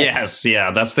this, but yes,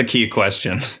 that's the key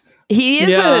question.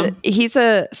 He's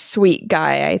a sweet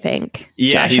guy, I think.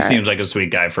 Yeah, he seems like a sweet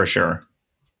guy for sure.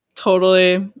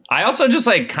 Totally. I also just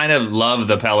like kind of love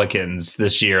the Pelicans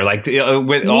this year. Like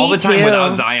with all the time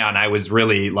without Zion, I was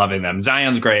really loving them.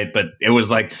 Zion's great, but it was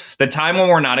like the time when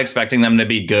we're not expecting them to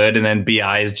be good, and then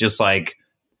BI is just like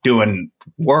doing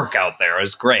work out there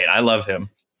is great. I love him.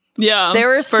 Yeah, they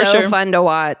were so fun to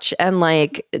watch, and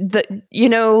like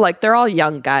they're all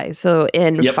young guys. So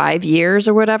in 5 years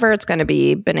or whatever, it's going to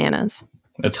be bananas.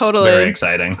 It's very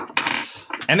exciting,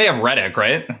 and they have Redick,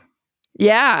 right?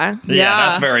 Yeah,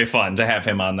 that's very fun to have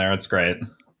him on there. It's great.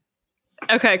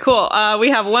 Okay, cool. We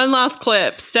have one last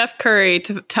clip. Steph Curry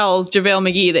tells JaVale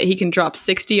McGee that he can drop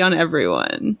 60 on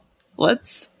everyone.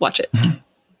 Let's watch it.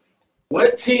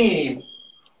 What team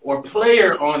or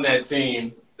player on that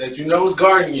team that you know is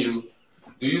guarding you,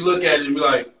 do you look at it and be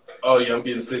like, oh, yeah, I'm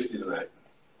getting 60 tonight?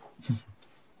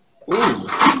 Ooh.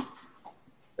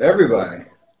 Everybody.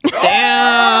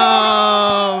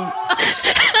 Damn.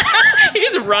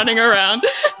 He's running around,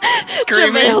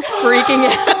 screaming. JaVale's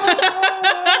freaking out.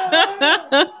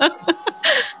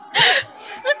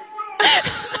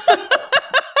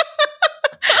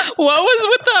 What was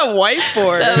with that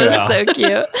whiteboard? That was so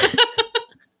cute.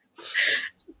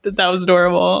 That was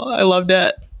adorable. I loved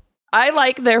it. I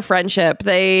like their friendship.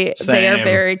 They are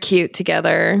very cute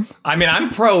together. I mean, I'm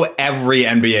pro every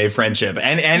NBA friendship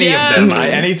and any of them.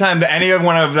 Anytime any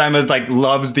one of them is like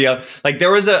loves the other. Like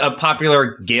there was a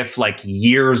popular GIF like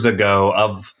years ago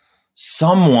of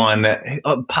someone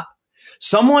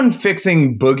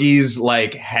fixing Boogie's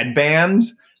like headband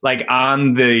like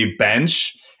on the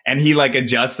bench, and he like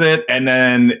adjusts it, and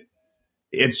then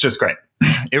it's just great.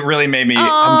 It really made me.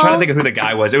 I'm trying to think of who the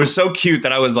guy was. It was so cute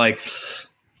that I was like.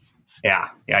 Yeah.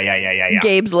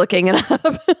 Gabe's looking it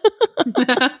up.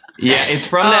 Yeah, it's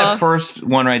from that first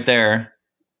one right there.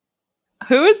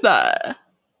 Who is that?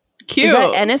 Cute. Is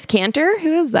that Enes Kanter?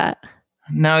 Who is that?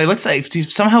 No, he looks like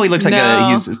he's he's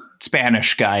a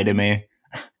Spanish guy to me.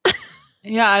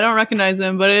 Yeah, I don't recognize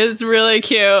him, but it is really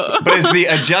cute. But it's the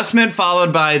adjustment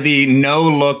followed by the no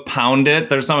look pound it.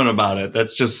 There's something about it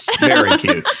that's just very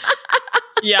cute.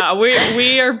 Yeah,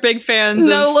 we are big fans.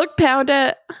 No look pound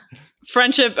it.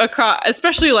 Friendship across,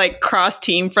 especially like cross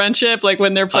team friendship, like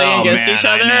when they're playing against each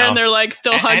other and they're like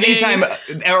still hugging. Anytime,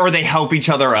 or they help each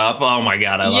other up. Oh my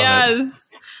god, I love it.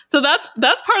 So that's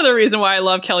part of the reason why I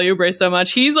love Kelly Oubre so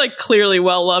much. He's like clearly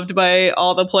well loved by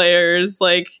all the players.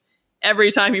 Like every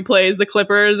time he plays the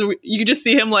Clippers, you can just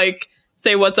see him like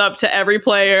say what's up to every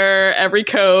player, every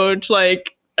coach,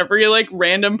 like every like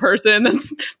random person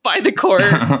that's by the court.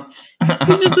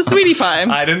 He's just a sweetie pie.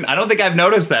 I don't think I've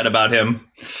noticed that about him.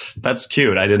 That's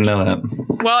cute. I didn't know that.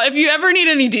 Well, if you ever need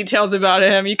any details about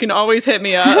him, you can always hit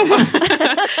me up.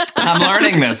 I'm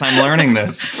learning this.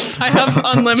 I have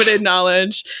unlimited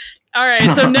knowledge. All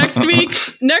right. So next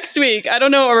week, I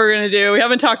don't know what we're going to do. We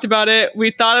haven't talked about it.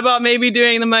 We thought about maybe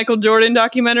doing the Michael Jordan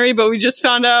documentary, but we just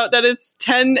found out that it's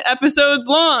 10 episodes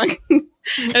long and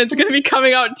it's going to be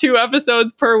coming out 2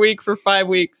 episodes per week for 5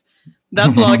 weeks.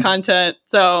 That's a lot of content.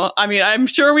 So, I mean, I'm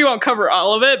sure we won't cover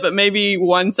all of it, but maybe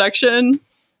one section.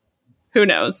 Who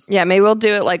knows? Yeah, maybe we'll do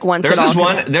it like once.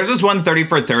 There's this one 30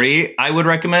 for 30 I would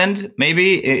recommend,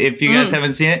 maybe, if you guys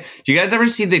haven't seen it. Do you guys ever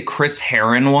see the Chris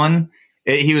Herron one?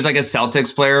 He was like a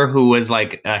Celtics player who was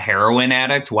like a heroin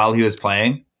addict while he was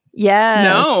playing. Yes.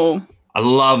 No. I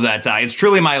love that doc. It's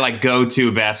truly my like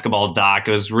go-to basketball doc.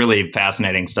 It was really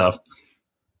fascinating stuff.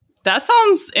 That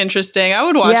sounds interesting. I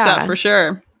would watch that for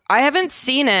sure. I haven't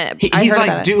seen it. He's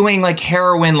like doing like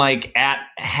heroin like at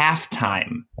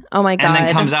halftime. Oh my god! And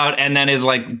then comes out and then is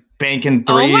like banking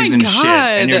threes and shit.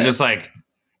 And you're just like,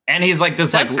 and he's like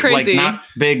this like not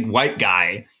big white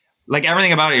guy. Like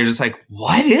everything about it, you're just like,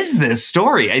 what is this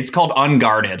story? It's called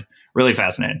Unguarded. Really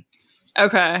fascinating.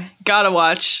 Okay, gotta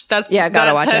watch. That's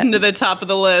watch heading to the top of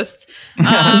the list.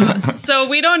 So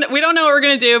we don't know what we're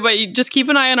gonna do, but you just keep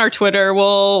an eye on our Twitter.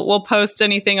 We'll post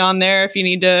anything on there if you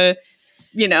need to,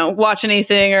 watch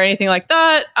anything or anything like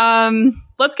that.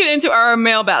 Let's get into our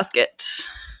mail basket.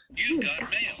 You got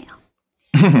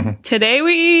mail. Today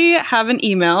we have an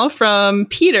email from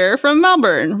Peter from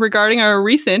Melbourne regarding our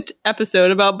recent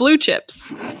episode about blue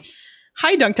chips.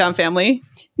 Hi, Dunktown family.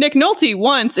 Nick Nolte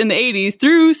once in the 80s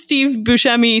threw Steve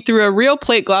Buscemi through a real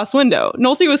plate glass window.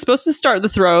 Nolte was supposed to start the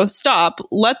throw, stop,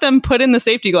 let them put in the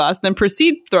safety glass, then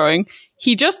proceed throwing.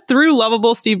 He just threw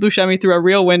lovable Steve Buscemi through a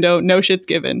real window. No shits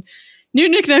given. New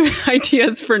nickname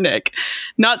ideas for Nick.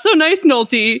 Not so nice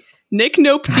Nolte. Nick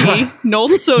Nope-D.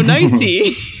 Nolte so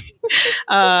nicey.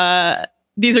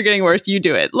 These are getting worse. You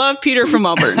do it. Love, Peter from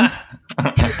Melbourne.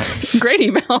 Great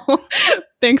email.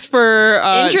 Thanks for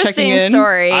checking in.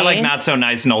 Story. I like not so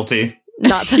nice Nolte.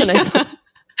 Not so nice.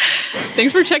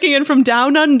 Thanks for checking in from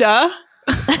down under.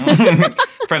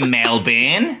 From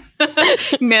Melbourne.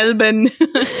 Melbourne.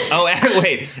 Oh,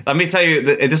 wait. Let me tell you,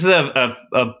 this is a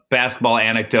basketball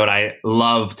anecdote I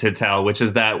love to tell, which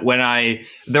is that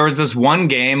there was this one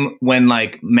game when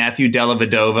like Matthew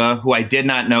Dellavedova, who I did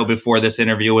not know before this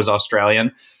interview was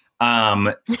Australian,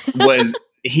 was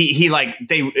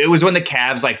it was when the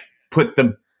Cavs like put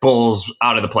the Bulls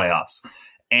out of the playoffs.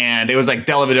 And it was like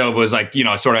Dellavedova was like,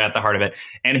 sort of at the heart of it.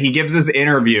 And he gives this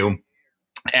interview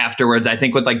afterwards, I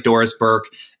think with like Doris Burke.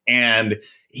 And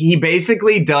he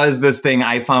basically does this thing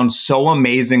I found so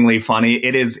amazingly funny.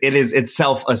 It is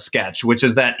itself a sketch, which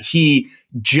is that he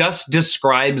just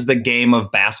describes the game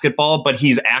of basketball, but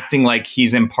he's acting like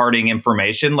he's imparting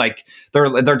information. Like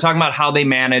they're talking about how they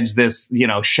manage this,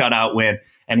 shutout win.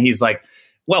 And he's like,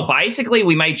 well, basically,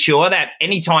 we made sure that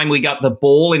anytime we got the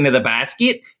ball into the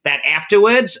basket, that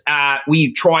afterwards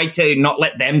we tried to not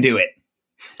let them do it.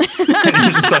 And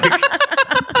I'm just like,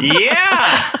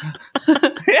 yeah,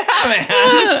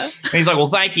 man. And he's like, well,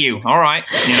 thank you. All right.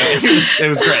 It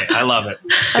was great. I love it.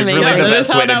 It's really the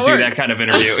best way to do that kind of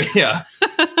interview. Yeah.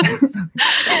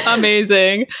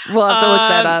 Amazing. We'll have to look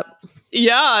that up.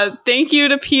 Yeah, thank you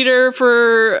to Peter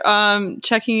for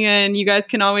checking in. You guys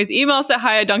can always email us at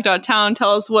hi@dunk.town.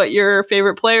 Tell us what your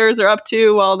favorite players are up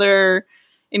to while they're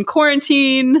in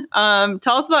quarantine.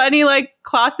 Tell us about any like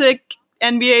classic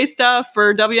NBA stuff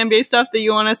or WNBA stuff that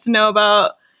you want us to know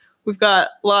about. We've got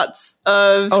lots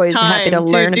of always time happy to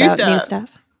learn about new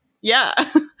stuff. Yeah.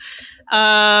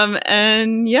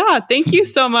 And yeah, thank you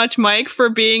so much, Mike, for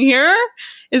being here.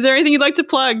 Is there anything you'd like to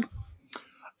plug?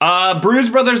 Bruise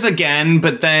Brothers again,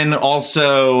 but then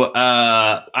also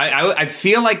I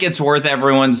feel like it's worth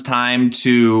everyone's time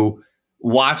to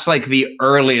watch like the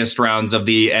earliest rounds of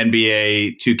the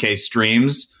NBA 2K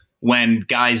streams when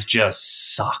guys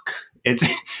just suck.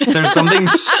 There's something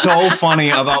so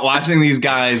funny about watching these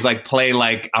guys like play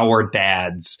like our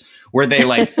dads, where they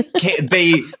like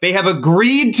they have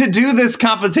agreed to do this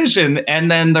competition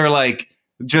and then they're like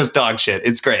just dog shit.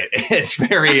 It's great. It's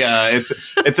very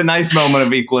it's a nice moment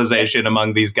of equalization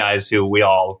among these guys who we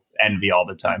all envy all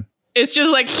the time. It's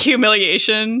just like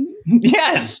humiliation.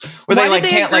 Yes. Why did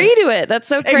they agree to it? That's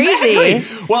so crazy.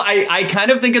 Exactly. Well, I kind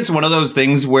of think it's one of those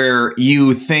things where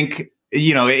you think,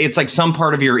 you know, it's like some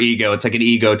part of your ego. It's like an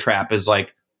ego trap is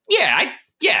like,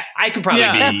 I could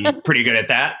probably be pretty good at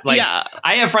that. Like,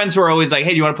 I have friends who are always like,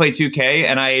 hey, do you want to play 2K?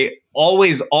 And I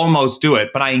always almost do it,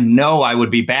 but I know I would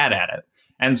be bad at it.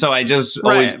 And so I just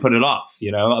always put it off,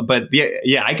 you know? But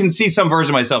yeah, I can see some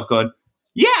version of myself going,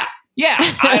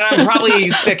 I'm probably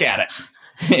sick at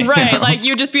it. Right. Like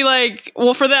you just be like,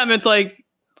 well, for them, it's like,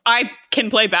 I can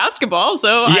play basketball,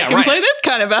 so I can play this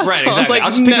kind of basketball. Right, exactly. It's like,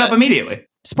 I'll just pick it up immediately.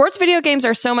 Sports video games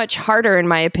are so much harder, in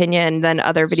my opinion, than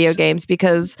other video games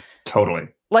because totally.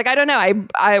 Like, I don't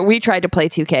know. We tried to play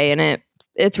 2K and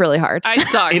it's really hard. I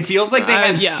sucked. It feels like they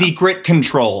have secret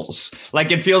controls.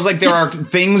 Like it feels like there are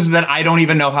things that I don't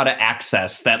even know how to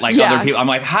access that like other people. I'm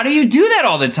like, how do you do that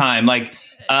all the time? Like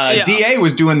DA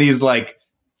was doing these like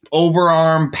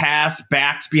overarm pass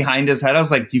backs behind his head. I was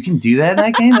like, you can do that in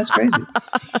that game? That's crazy.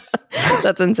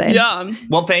 That's insane. Yeah.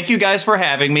 Well, thank you guys for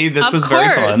having me. This was very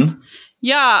fun.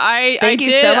 Yeah, Thank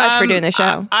you so much for doing the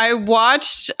show. I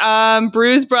watched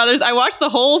Bruise Brothers. I watched the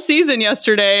whole season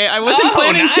yesterday. I wasn't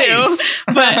planning to,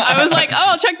 but I was like, oh,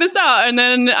 I'll check this out. And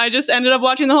then I just ended up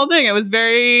watching the whole thing. It was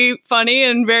very funny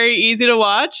and very easy to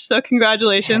watch. So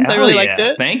congratulations. I really liked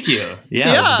it. Thank you.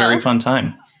 Yeah, it was a very fun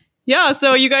time. Yeah,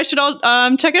 so you guys should all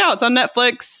check it out. It's on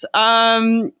Netflix.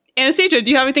 Anastasia,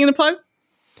 do you have anything to plug?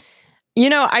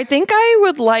 You know, I think I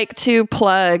would like to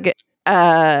plug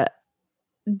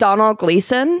Donald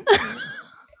Gleason.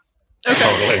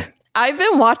 Totally. I've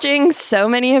been watching so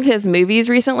many of his movies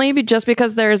recently just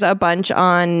because there's a bunch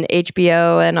on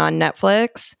HBO and on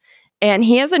Netflix. And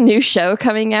he has a new show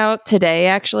coming out today,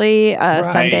 actually,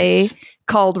 Sunday,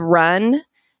 called Run.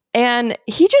 And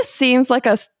he just seems like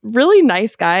a really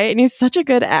nice guy. And he's such a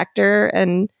good actor.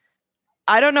 And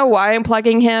I don't know why I'm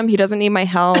plugging him. He doesn't need my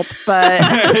help, but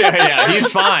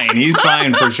he's fine. He's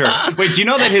fine for sure. Wait, do you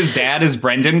know that his dad is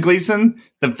Brendan Gleeson,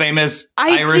 the famous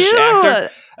Irish actor?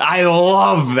 I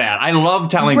love that. I love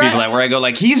telling people that, where I go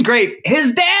like, he's great.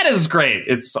 His dad is great.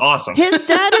 It's awesome. His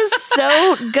dad is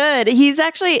so good.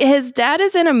 His dad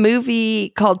is in a movie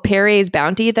called Perry's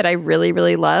Bounty that I really,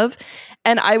 really love.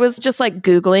 And I was just like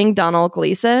Googling Donald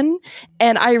Gleason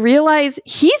and I realized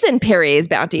he's in Perry's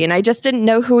Bounty and I just didn't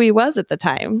know who he was at the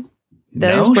time.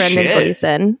 There's Brendan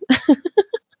Gleason.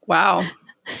 Wow.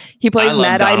 He plays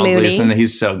Mad Eye Mooney. Gleason.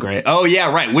 He's so great. Oh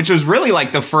yeah, right. Which was really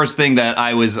like the first thing that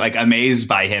I was like amazed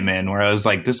by him in, where I was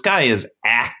like, this guy is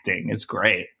acting. It's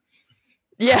great.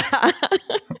 Yeah.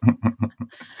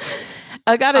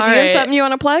 Agata, do you have something you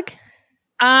want to plug?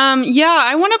 Yeah,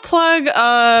 I want to plug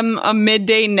a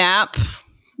midday nap,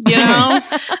 you know?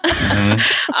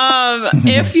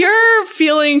 If you're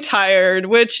feeling tired,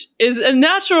 which is a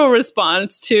natural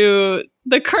response to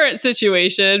the current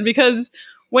situation, because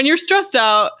when you're stressed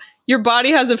out, your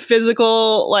body has a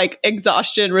physical like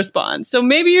exhaustion response. So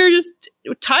maybe you're just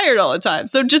tired all the time.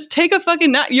 So just take a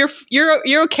fucking nap.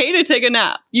 You're okay to take a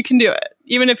nap. You can do it,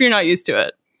 even if you're not used to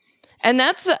it. And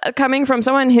that's coming from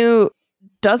someone who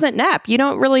doesn't nap. You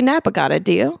don't really nap, Agata,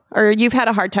 do you? Or you've had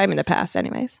a hard time in the past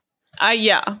anyways. I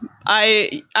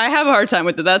have a hard time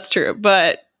with it. That's true.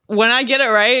 But when I get it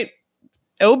right,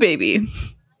 oh baby,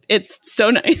 it's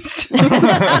so nice.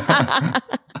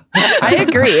 I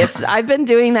agree. I've been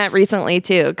doing that recently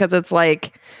too, because it's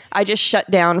like I just shut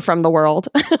down from the world.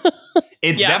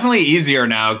 It's definitely easier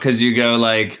now because you go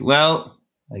like, well,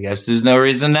 I guess there's no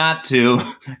reason not to.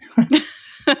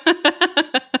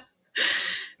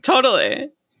 Totally.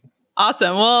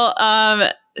 Awesome.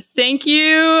 Well, thank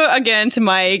you again to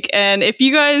Mike. And if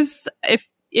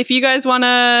if you guys want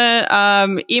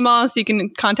to email us, you can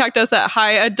contact us at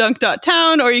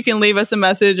hi@dunk.town, or you can leave us a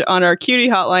message on our cutie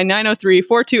hotline,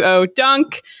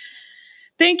 903-420-DUNK.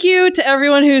 Thank you to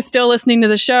everyone who's still listening to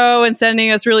the show and sending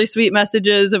us really sweet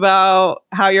messages about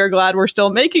how you're glad we're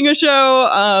still making a show.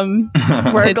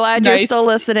 We're glad you're still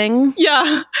listening.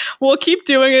 Yeah, we'll keep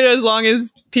doing it as long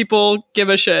as people give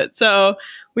a shit. So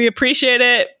we appreciate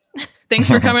it. Thanks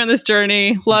for coming on this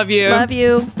journey. Love you. Love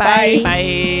you. Bye.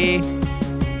 Bye.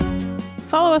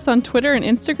 Follow us on Twitter and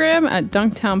Instagram at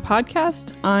Dunktown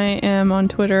Podcast. I am on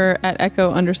Twitter at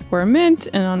Echo_Mint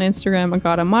and on Instagram,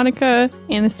 Agata Monica.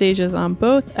 Anastasia's on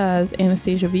both as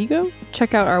Anastasia Vigo.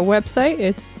 Check out our website.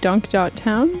 It's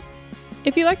dunk.town.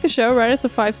 If you like the show, write us a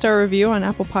 5-star review on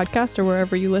Apple Podcast or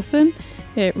wherever you listen.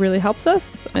 It really helps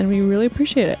us and we really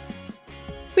appreciate it.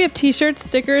 We have t-shirts,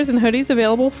 stickers, and hoodies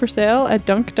available for sale at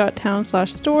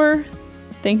dunk.town/store.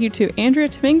 Thank you to Andrea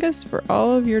Tomingus for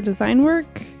all of your design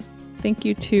work. Thank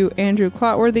you to Andrew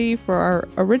Clotworthy for our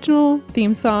original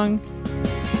theme song.